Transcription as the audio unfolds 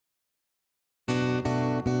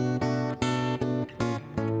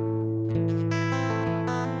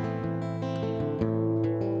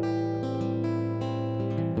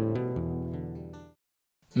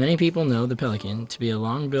Many people know the pelican to be a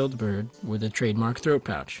long-billed bird with a trademark throat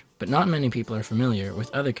pouch, but not many people are familiar with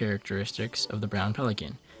other characteristics of the brown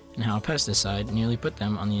pelican and how a pesticide nearly put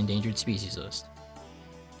them on the endangered species list.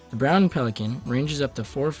 The brown pelican ranges up to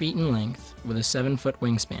 4 feet in length with a 7-foot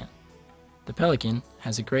wingspan. The pelican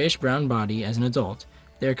has a grayish-brown body as an adult.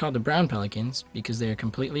 They are called the brown pelicans because they are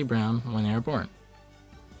completely brown when they are born.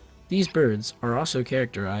 These birds are also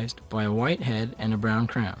characterized by a white head and a brown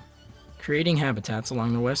crown. Creating habitats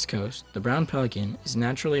along the west coast, the brown pelican is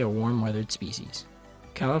naturally a warm-weathered species.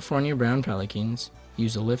 California brown pelicans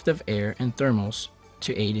use a lift of air and thermals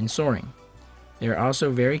to aid in soaring. They are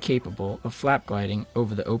also very capable of flap gliding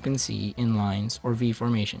over the open sea in lines or V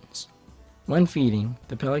formations. When feeding,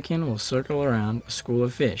 the pelican will circle around a school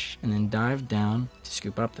of fish and then dive down to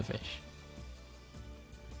scoop up the fish.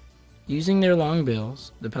 Using their long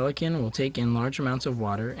bills, the pelican will take in large amounts of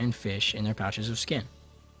water and fish in their pouches of skin.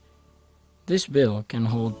 This bill can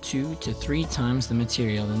hold 2 to 3 times the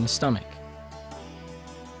material in the stomach.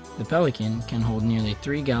 The pelican can hold nearly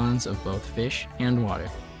 3 gallons of both fish and water.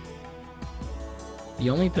 The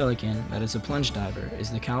only pelican that is a plunge diver is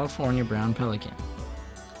the California brown pelican.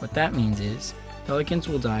 What that means is, pelicans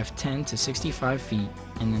will dive 10 to 65 feet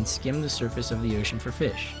and then skim the surface of the ocean for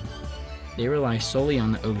fish. They rely solely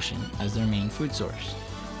on the ocean as their main food source.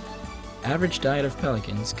 Average diet of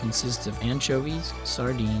pelicans consists of anchovies,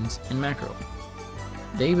 sardines, and mackerel.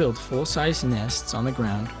 They build full-size nests on the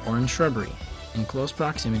ground or in shrubbery, in close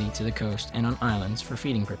proximity to the coast and on islands for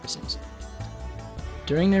feeding purposes.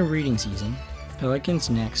 During their breeding season,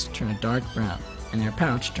 pelicans' necks turn a dark brown, and their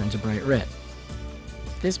pouch turns a bright red.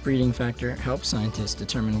 This breeding factor helps scientists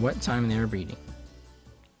determine what time they are breeding.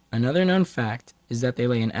 Another known fact is that they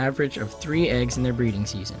lay an average of 3 eggs in their breeding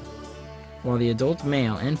season. While the adult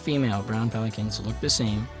male and female brown pelicans look the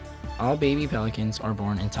same, all baby pelicans are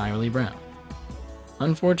born entirely brown.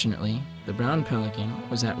 Unfortunately, the brown pelican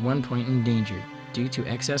was at one point endangered due to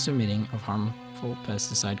excess emitting of harmful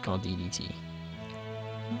pesticide called DDT.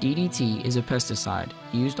 DDT is a pesticide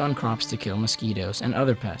used on crops to kill mosquitoes and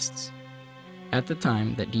other pests. At the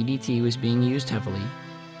time that DDT was being used heavily,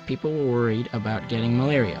 people were worried about getting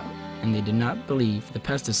malaria, and they did not believe the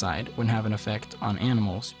pesticide would have an effect on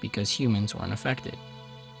animals because humans weren't affected.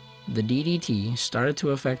 The DDT started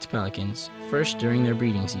to affect pelicans first during their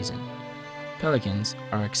breeding season. Pelicans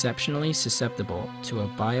are exceptionally susceptible to a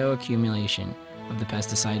bioaccumulation of the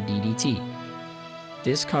pesticide DDT.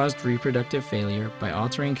 This caused reproductive failure by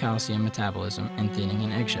altering calcium metabolism and thinning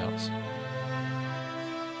in eggshells.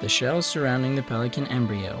 The shells surrounding the pelican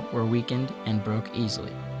embryo were weakened and broke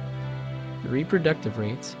easily. The reproductive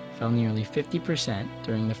rates fell nearly 50%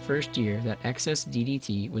 during the first year that excess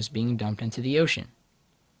DDT was being dumped into the ocean.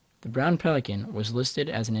 The brown pelican was listed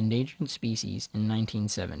as an endangered species in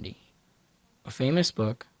 1970. A famous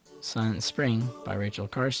book, Silent Spring by Rachel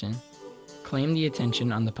Carson, claimed the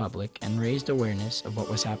attention on the public and raised awareness of what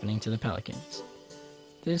was happening to the pelicans.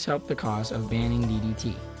 This helped the cause of banning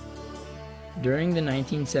DDT. During the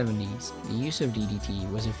 1970s, the use of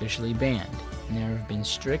DDT was officially banned, and there have been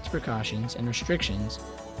strict precautions and restrictions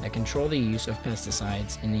that control the use of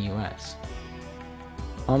pesticides in the U.S.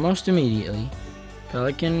 Almost immediately,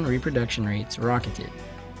 pelican reproduction rates rocketed,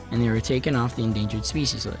 and they were taken off the endangered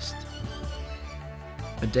species list.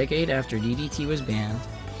 A decade after DDT was banned,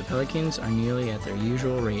 the pelicans are nearly at their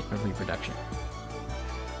usual rate of reproduction.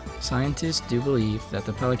 Scientists do believe that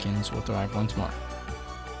the pelicans will thrive once more.